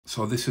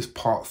So this is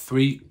part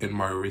 3 in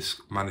my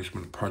risk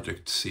management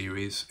project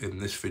series. In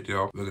this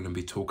video, we're going to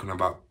be talking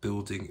about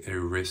building a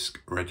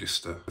risk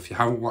register. If you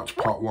haven't watched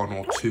part 1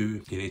 or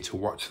 2, you need to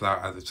watch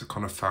that, as it's a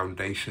kind of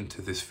foundation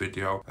to this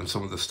video, and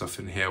some of the stuff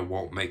in here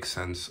won't make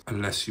sense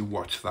unless you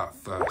watch that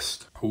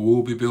first. I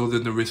will be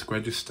building the risk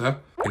register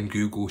in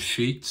Google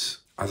Sheets,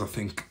 as I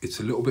think it's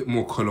a little bit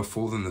more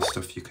colourful than the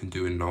stuff you can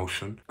do in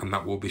Notion, and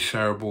that will be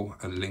shareable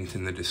and linked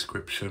in the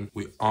description.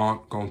 We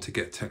aren't going to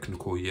get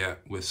technical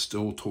yet. We're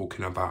still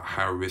talking about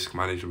how risk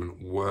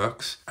management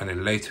works, and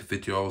in later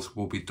videos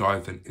we'll be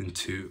diving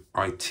into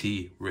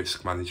IT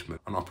risk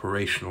management and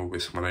operational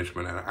risk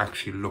management and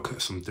actually look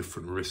at some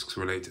different risks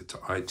related to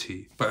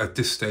IT. But at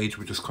this stage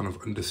we're just kind of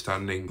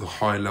understanding the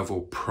high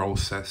level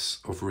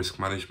process of risk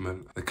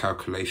management, the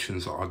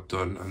calculations that are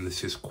done, and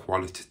this is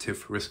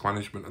qualitative risk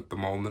management at the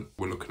moment.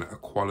 We're looking at a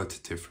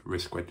qualitative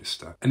risk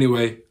register.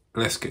 Anyway,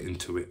 let's get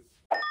into it.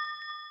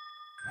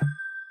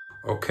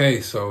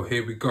 Okay, so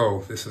here we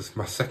go. This is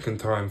my second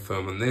time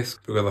filming this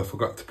because I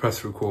forgot to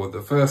press record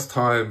the first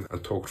time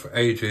and talked for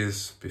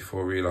ages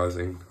before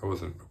realizing I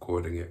wasn't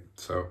recording it.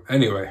 So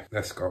anyway,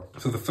 let's go.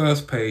 So the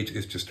first page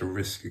is just a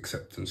risk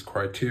acceptance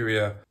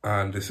criteria,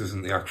 and this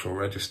isn't the actual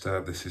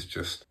register. This is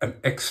just an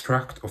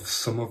extract of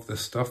some of the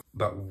stuff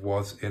that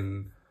was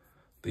in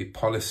the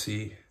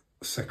policy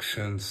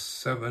section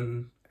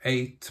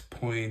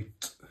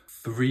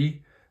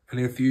 8.3,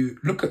 and if you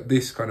look at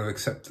this kind of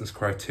acceptance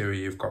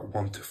criteria, you've got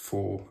 1 to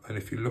 4, and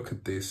if you look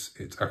at this,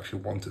 it's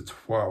actually 1 to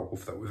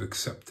 12 that we've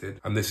accepted,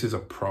 and this is a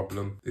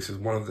problem. This is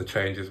one of the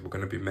changes we're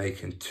going to be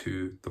making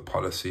to the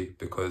policy,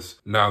 because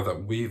now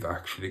that we've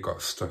actually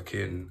got stuck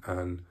in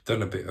and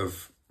done a bit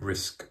of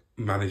risk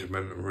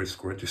management and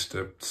risk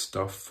register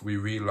stuff, we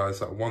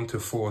realize that 1 to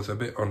 4 is a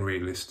bit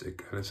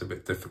unrealistic and it's a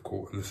bit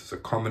difficult, and this is a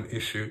common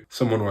issue.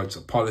 Someone writes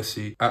a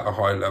policy at a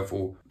high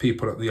level,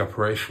 people at the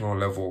operational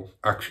level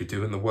actually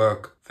doing the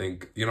work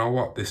think, you know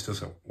what, this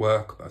doesn't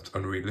work, that's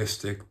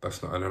unrealistic,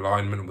 that's not in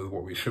alignment with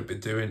what we should be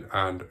doing,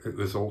 and it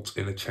results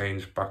in a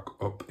change back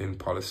up in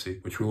policy,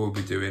 which we will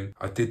be doing.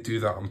 I did do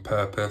that on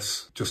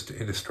purpose just to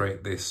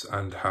illustrate this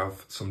and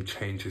have some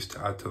changes to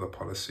add to the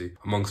policy,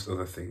 amongst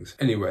other things.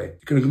 Anyway,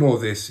 you can ignore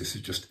this. This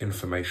is just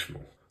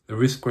informational. The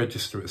risk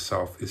register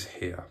itself is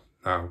here.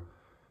 Now,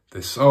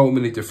 there's so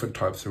many different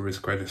types of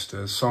risk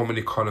registers, so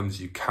many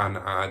columns you can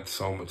add,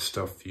 so much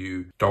stuff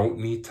you don't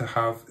need to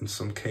have in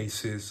some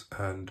cases,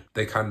 and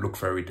they can look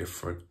very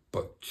different.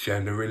 But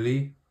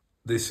generally,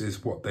 this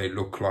is what they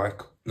look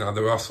like. Now,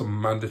 there are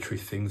some mandatory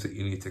things that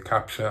you need to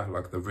capture,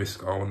 like the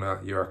risk owner,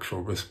 your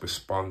actual risk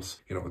response,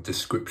 a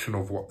description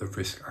of what the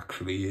risk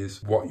actually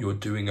is, what you're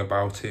doing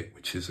about it,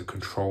 which is a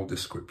control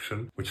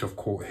description, which I've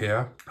caught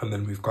here. And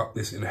then we've got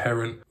this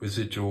inherent,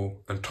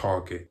 residual, and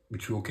target,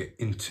 which we'll get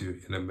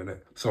into in a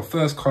minute. So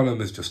first column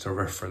is just a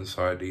reference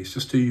ID. It's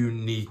just a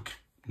unique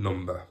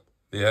number.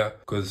 Yeah,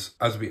 because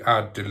as we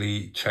add,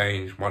 delete,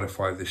 change,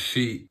 modify the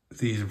sheet,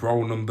 these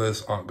row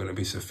numbers aren't going to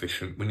be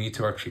sufficient. We need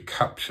to actually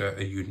capture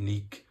a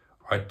unique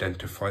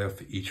identifier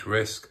for each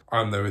risk.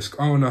 I'm the risk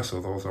owner, so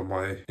those are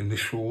my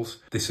initials.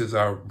 This is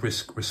our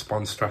risk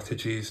response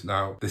strategies.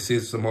 Now, this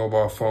is the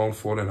mobile phone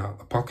falling out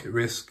the pocket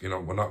risk.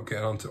 We're not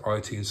getting onto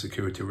IT and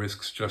security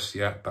risks just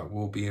yet. That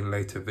will be in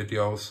later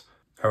videos.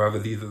 However,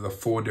 these are the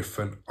 4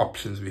 different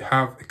options we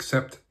have: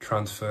 accept,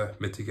 transfer,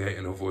 mitigate,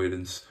 and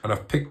avoidance. And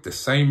I've picked the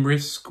same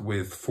risk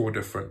with 4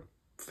 different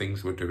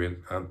things we're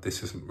doing, and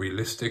this isn't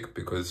realistic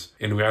because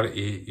in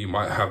reality you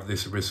might have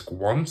this risk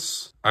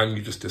once and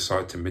you just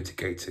decide to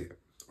mitigate it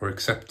or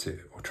accept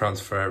it or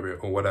transfer it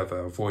or whatever,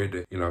 avoid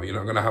it. You're not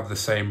going to have the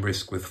same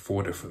risk with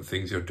 4 different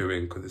things you're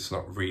doing, because it's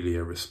not really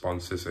a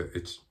response, is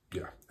it?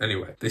 Yeah.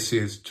 Anyway, this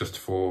is just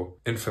for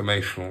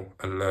informational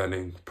and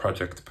learning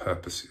project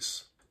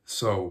purposes.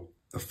 So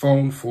the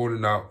phone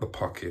falling out the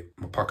pocket.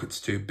 My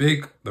pocket's too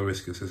big. The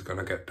risk is going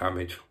to get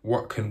damaged.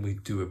 What can we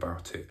do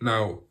about it?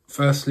 Now,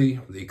 firstly,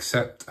 the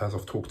accept, as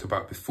I've talked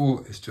about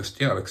before, is just,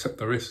 I'll accept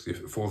the risk. If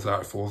it falls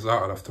out, it falls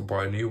out. I'll have to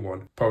buy a new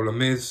one.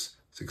 Problem is,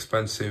 it's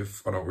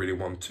expensive. I don't really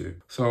want to.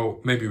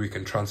 So maybe we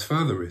can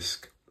transfer the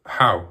risk.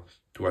 How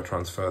do I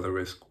transfer the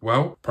risk?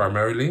 Well,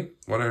 primarily,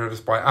 why don't I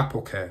just buy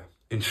Apple Care?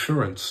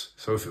 Insurance.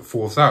 So if it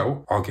falls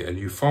out, I'll get a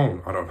new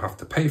phone. I don't have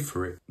to pay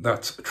for it.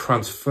 That's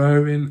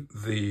transferring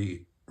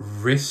the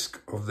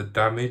risk of the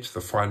damage, the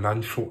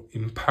financial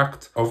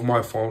impact of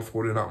my phone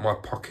falling out my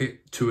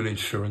pocket to an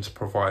insurance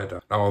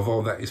provider. Now,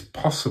 although that is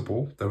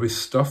possible, there is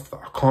stuff that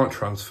I can't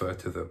transfer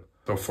to them.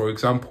 So for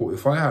example,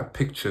 if I had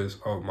pictures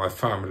of my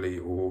family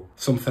or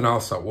something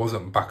else that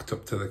wasn't backed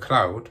up to the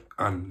cloud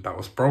and that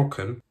was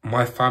broken,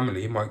 my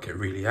family might get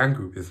really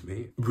angry with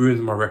me,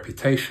 ruins my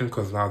reputation,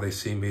 because now they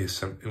see me as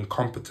some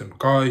incompetent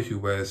guy who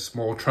wears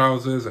small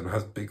trousers and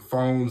has big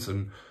phones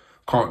and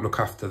can't look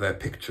after their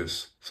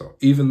pictures. So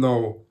even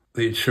though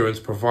the insurance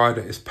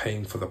provider is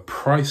paying for the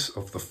price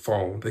of the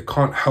phone, they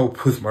can't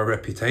help with my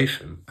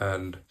reputation.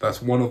 And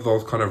that's one of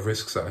those kind of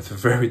risks that it's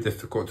very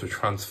difficult to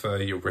transfer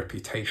your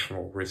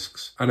reputational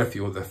risks and a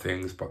few other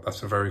things, but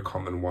that's a very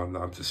common one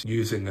that I'm just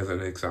using as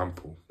an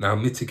example. Now,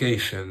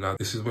 mitigation, now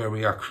this is where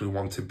we actually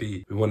want to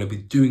be. We want to be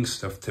doing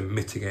stuff to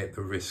mitigate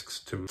the risks,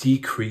 to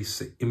decrease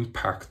the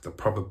impact, the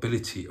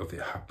probability of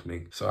it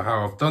happening. So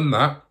how I've done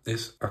that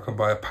is I can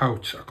buy a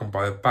pouch, I can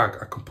buy a bag,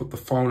 I can put the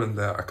phone in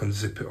there, I can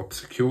zip it up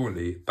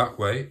securely. That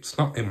way, it's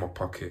not in my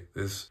pocket.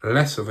 There's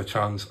less of a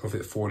chance of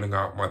it falling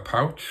out my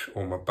pouch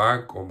or my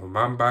bag or my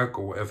man bag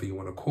or whatever you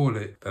want to call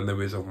it than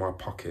there is of my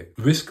pocket.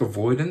 Risk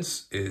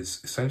avoidance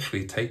is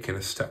essentially taking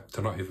a step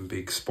to not even be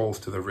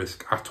exposed to the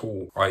risk at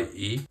all,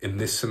 i.e. in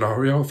this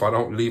scenario, if I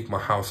don't leave my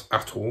house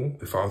at all,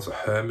 if I was a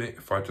hermit,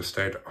 if I just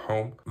stayed at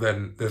home,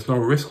 then there's no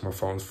risk my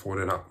phone's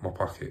falling out my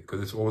pocket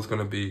because it's always going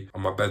to be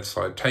on my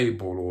bedside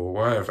table or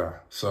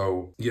wherever.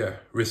 So yeah,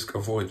 risk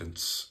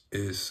avoidance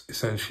is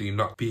essentially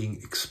not being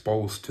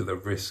exposed to the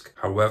risk.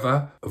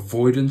 However,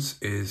 avoidance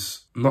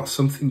is not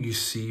something you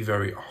see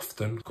very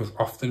often, because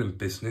often in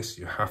business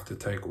you have to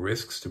take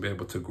risks to be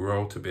able to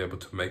grow, to be able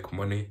to make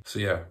money. So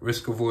yeah,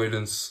 risk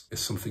avoidance is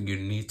something you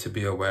need to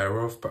be aware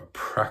of, but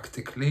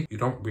practically you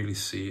don't really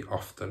see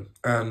often.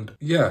 And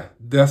yeah,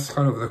 that's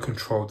kind of the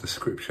control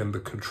description,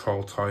 the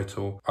control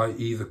title,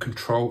 i.e. the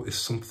control is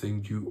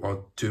something you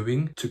are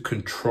doing to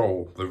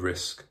control the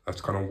risk.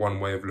 That's kind of one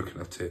way of looking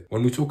at it.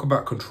 When we talk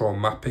about control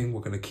mapping, we're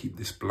going to keep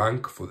this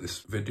blank for this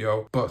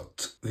video,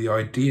 but the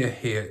idea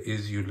here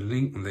is you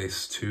link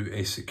this to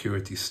a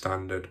security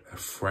standard, a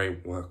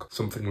framework,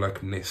 something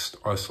like NIST,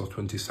 ISO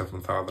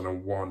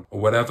 27001, or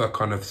whatever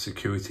kind of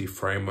security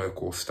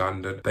framework or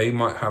standard. They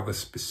might have a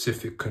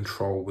specific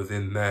control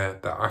within there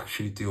that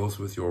actually deals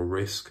with your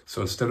risk.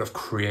 So instead of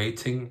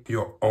creating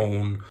your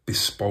own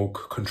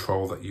bespoke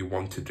control that you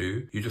want to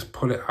do, you just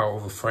pull it out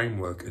of a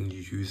framework and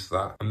you use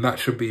that. And that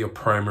should be your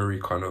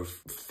primary kind of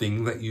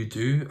thing that you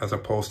do, as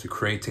opposed to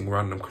creating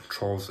random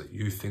controls that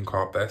you think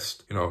are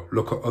best. You know,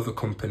 look at other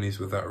companies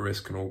with that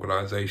risk and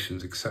organizations,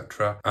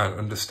 etc., and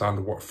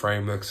understand what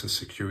frameworks and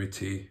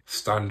security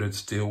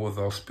standards deal with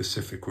those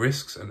specific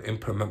risks and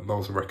implement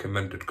those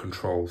recommended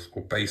controls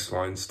or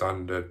baseline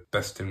standard,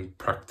 best in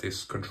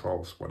practice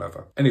controls,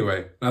 whatever.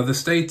 Anyway, now the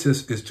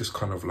status is just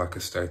kind of like a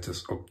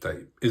status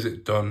update. Is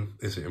it done?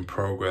 Is it in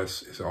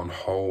progress? Is it on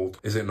hold?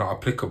 Is it not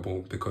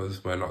applicable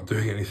because we're not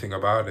doing anything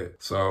about it?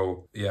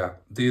 So yeah,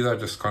 these are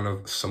just kind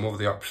of some of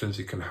the options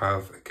you can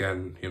have.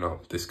 Again, you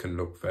know, this can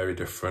look very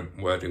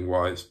different wording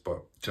wise,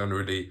 but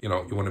generally, you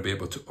know, you want to be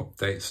able to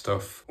update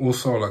stuff.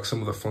 Also, like some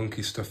of the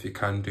funky stuff you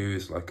can do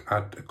is like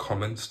add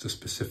comments to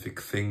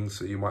specific things.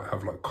 So you might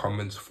have like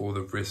comments for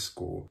the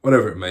risk or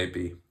whatever it may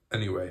be.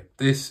 Anyway,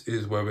 this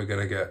is where we're going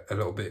to get a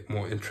little bit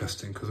more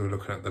interesting because we're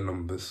looking at the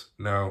numbers.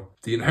 Now,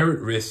 the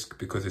inherent risk,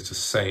 because it's the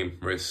same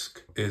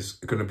risk, is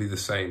going to be the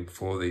same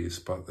for these,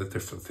 but the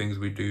different things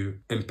we do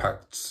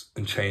impacts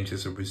and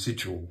changes the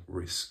residual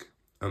risk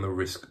and the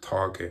risk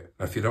target.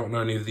 Now, if you don't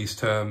know any of these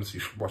terms, you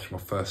should watch my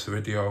first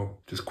video.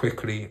 Just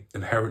quickly,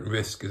 inherent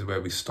risk is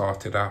where we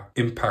started at.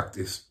 Impact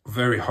is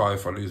very high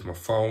if I lose my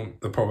phone.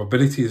 The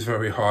probability is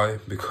very high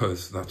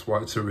because that's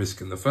why it's a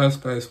risk in the first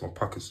place. My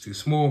pocket's too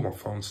small, my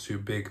phone's too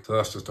big. So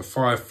that's just a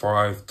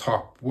 5-5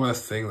 top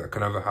worst thing that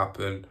can ever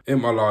happen in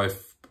my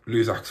life.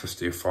 Lose access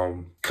to your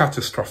phone.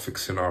 Catastrophic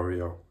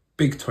scenario.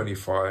 Big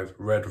 25,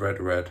 red,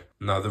 red, red.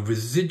 Now the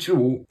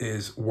residual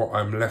is what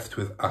I'm left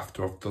with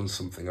after I've done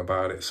something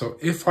about it. So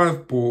if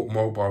I've bought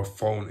mobile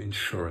phone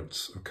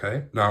insurance,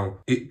 okay, now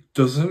it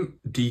doesn't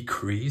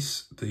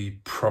decrease the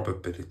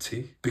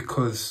probability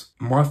because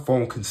my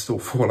phone can still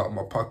fall out of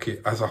my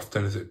pocket as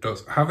often as it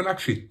does. I haven't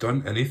actually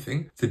done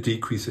anything to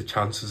decrease the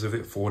chances of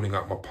it falling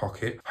out my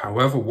pocket.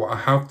 However, what I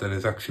have done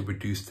is actually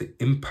reduce the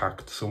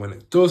impact. So when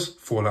it does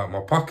fall out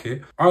my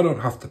pocket, I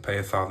don't have to pay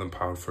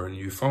 £1,000 for a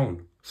new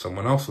phone.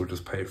 Someone else will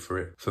just pay for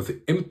it. So the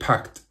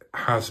impact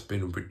has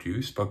been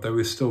reduced, but there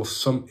is still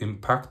some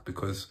impact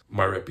because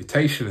my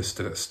reputation is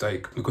still at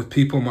stake, because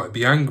people might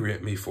be angry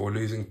at me for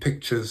losing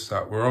pictures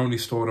that were only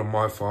stored on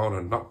my phone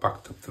and not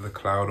backed up to the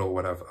cloud or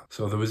whatever.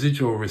 So the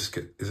residual risk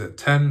is at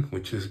 10,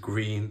 which is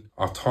green.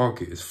 Our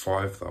target is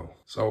 5 though.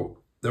 So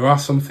there are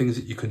some things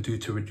that you can do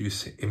to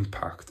reduce the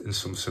impact in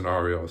some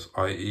scenarios,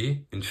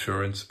 i.e.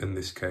 insurance in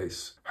this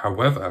case.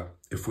 However,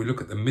 if we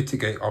look at the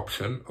mitigate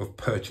option of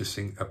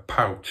purchasing a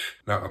pouch,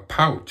 now a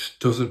pouch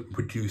doesn't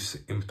reduce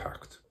the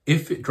impact.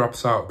 If it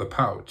drops out the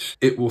pouch,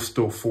 it will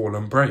still fall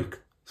and break.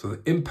 So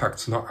the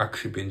impact's not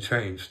actually been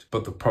changed,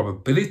 but the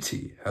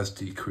probability has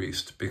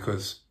decreased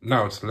because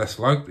now it's less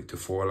likely to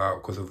fall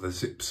out because of the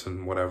zips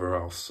and whatever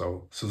else.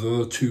 So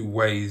there are two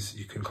ways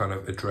you can kind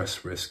of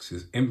address risks,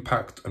 is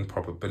impact and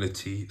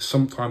probability.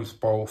 Sometimes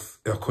both.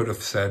 I could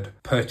have said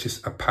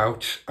purchase a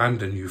pouch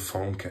and a new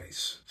phone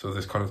case. So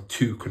there's kind of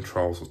two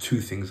controls or two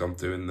things I'm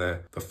doing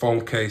there. The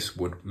phone case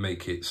would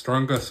make it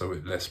stronger, so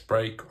it less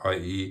break,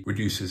 i.e.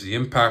 reduces the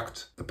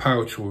impact. The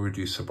pouch will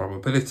reduce the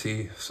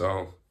probability,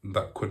 so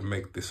that could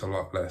make this a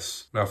lot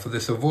less. Now for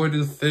this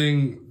avoidance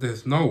thing,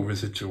 there's no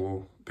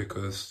residual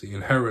because the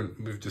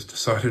inherent, we've just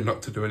decided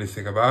not to do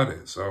anything about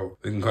it. So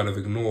we can kind of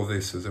ignore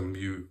this as a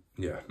mute,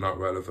 not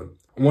relevant.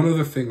 One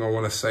other thing I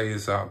want to say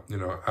is that,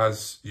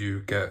 as you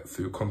get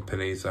through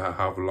companies that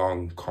have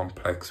long,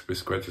 complex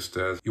risk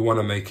registers, you want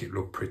to make it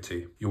look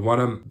pretty. You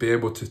want to be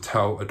able to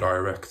tell a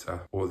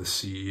director or the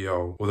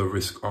CEO or the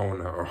risk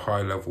owner or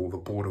high level, the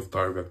board of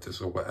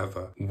directors or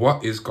whatever,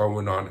 what is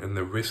going on in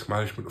the risk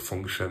management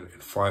function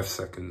in 5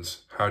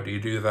 seconds. How do you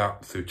do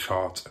that? Through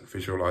charts and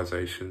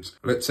visualizations.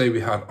 Let's say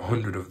we had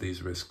 100 of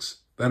these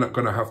risks. They're not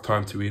going to have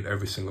time to read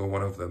every single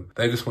one of them.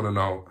 They just want to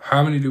know,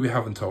 how many do we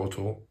have in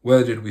total?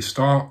 Where did we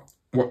start?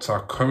 What's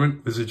our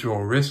current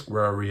residual risk?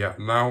 Where are we at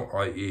now,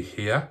 i.e.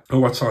 here?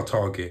 And what's our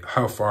target?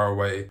 How far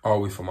away are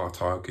we from our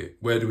target?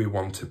 Where do we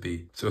want to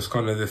be? So it's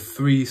kind of the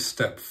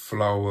 3-step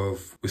flow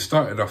of, we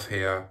started off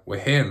here,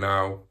 we're here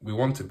now, we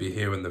want to be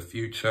here in the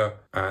future,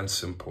 and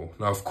simple.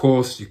 Now, of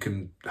course, you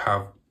can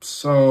have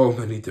so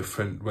many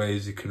different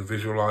ways you can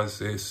visualize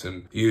this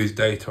and use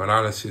data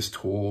analysis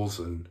tools,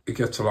 and it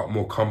gets a lot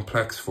more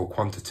complex for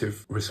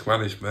quantitative risk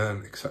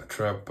management,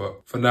 etc. But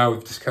for now,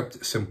 we've just kept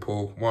it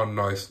simple, one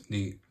nice,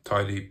 neat,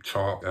 tidy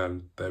chart,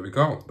 and there we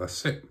go.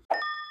 That's it.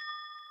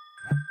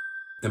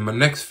 In my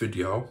next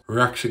video, we're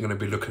actually going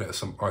to be looking at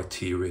some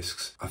IT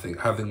risks. I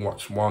think having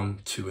watched 1,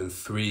 2, and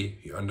 3,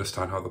 you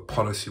understand how the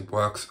policy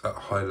works at a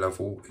high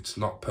level. It's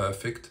not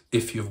perfect.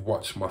 If you've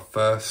watched my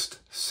first,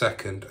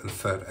 second, and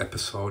third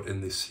episode in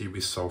this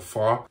series so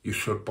far, you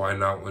should by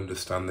now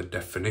understand the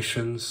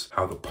definitions,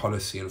 how the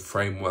policy and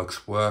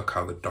frameworks work,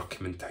 how the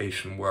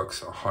documentation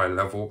works at a high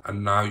level,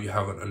 and now you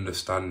have an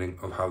understanding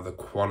of how the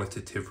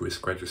qualitative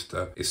risk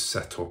register is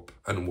set up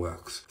and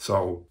works.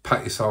 So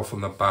pat yourself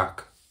on the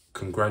back.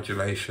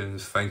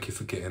 Congratulations, thank you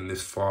for getting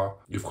this far.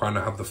 You've kind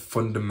of have the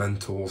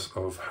fundamentals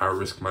of how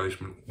risk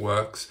management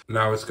works.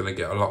 Now it's going to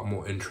get a lot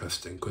more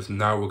interesting, because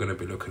now we're going to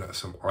be looking at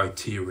some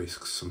IT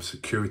risks, some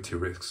security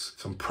risks,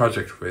 some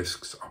project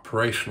risks,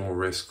 operational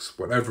risks,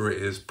 whatever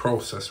it is,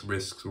 process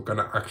risks. We're going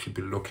to actually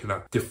be looking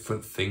at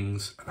different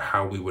things and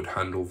how we would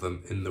handle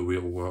them in the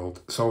real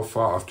world. So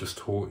far, I've just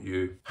taught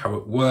you how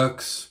it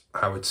works,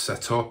 how it's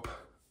set up,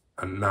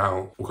 and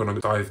now we're going to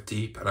dive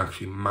deep and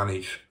actually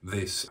manage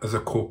this as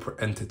a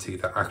corporate entity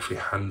that actually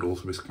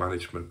handles risk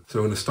management. So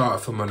we're going to start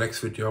off from my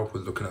next video.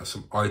 We're looking at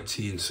some IT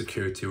and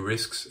security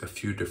risks, a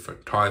few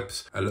different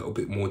types, a little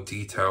bit more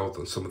detailed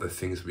on some of the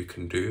things we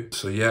can do.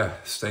 So yeah,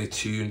 stay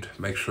tuned.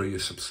 Make sure you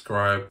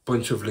subscribe.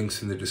 Bunch of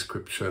links in the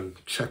description.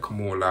 Check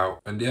them all out.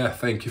 And yeah,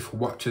 thank you for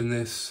watching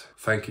this.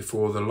 Thank you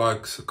for all the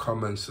likes, the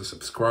comments, the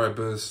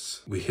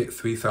subscribers. We hit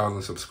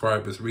 3,000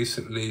 subscribers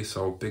recently,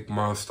 so big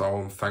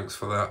milestone. Thanks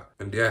for that.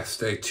 And yeah,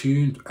 stay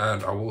tuned,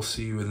 and I will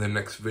see you in the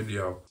next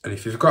video. And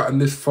if you've gotten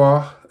this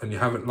far and you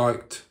haven't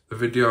liked the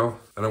video,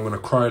 then I'm going to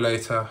cry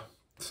later.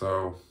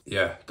 So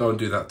yeah, don't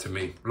do that to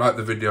me. Like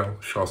the video,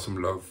 show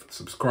some love,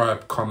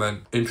 subscribe,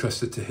 comment.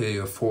 Interested to hear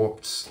your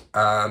thoughts,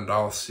 and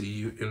I'll see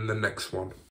you in the next one.